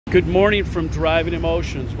Good morning from Driving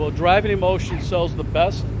Emotions. Well, Driving Emotions sells the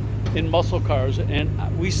best in muscle cars,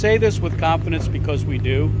 and we say this with confidence because we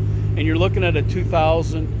do. And you're looking at a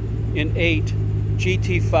 2008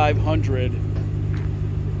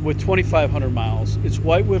 GT500 with 2,500 miles. It's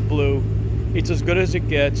white with blue. It's as good as it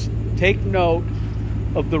gets. Take note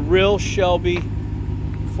of the real Shelby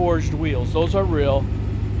forged wheels. Those are real.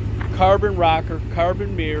 Carbon rocker,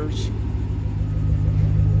 carbon mirrors,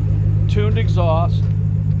 tuned exhaust.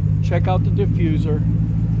 Check out the diffuser.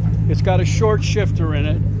 It's got a short shifter in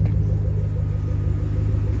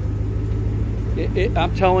it.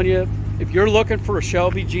 I'm telling you, if you're looking for a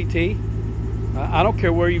Shelby GT, I don't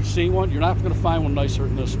care where you've seen one, you're not going to find one nicer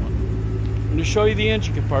than this one. I'm going to show you the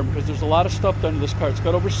engine compartment because there's a lot of stuff done to this car. It's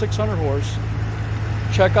got over 600 horse.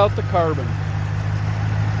 Check out the carbon.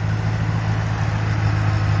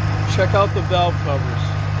 Check out the valve covers.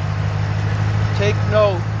 Take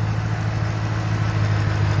note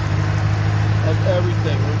of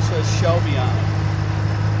everything where it says Shelby on it.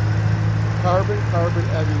 Carbon, carbon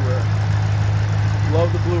everywhere.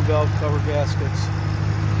 Love the blue valve cover gaskets.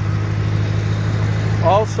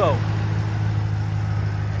 Also,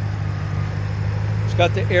 it's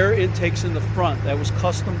got the air intakes in the front. That was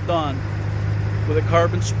custom done with a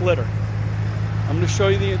carbon splitter. I'm going to show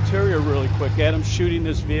you the interior really quick. Adam's shooting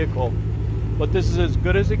this vehicle, but this is as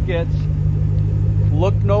good as it gets.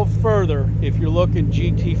 Look no further if you're looking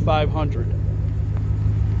GT500.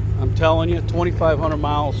 I'm telling you, 2,500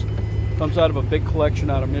 miles. Comes out of a big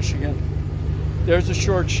collection out of Michigan. There's a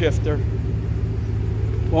short shifter.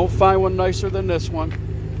 Won't find one nicer than this one.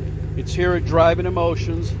 It's here at Driving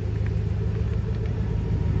Emotions.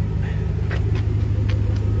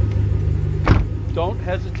 Don't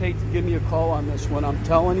hesitate to give me a call on this one. I'm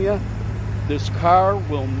telling you, this car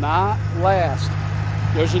will not last.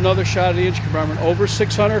 There's another shot of the engine compartment. Over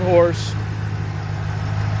 600 horse.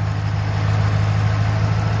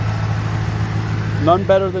 None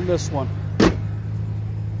better than this one.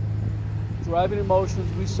 Driving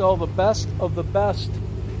Emotions, we sell the best of the best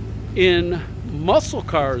in muscle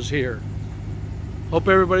cars here. Hope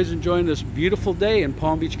everybody's enjoying this beautiful day in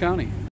Palm Beach County.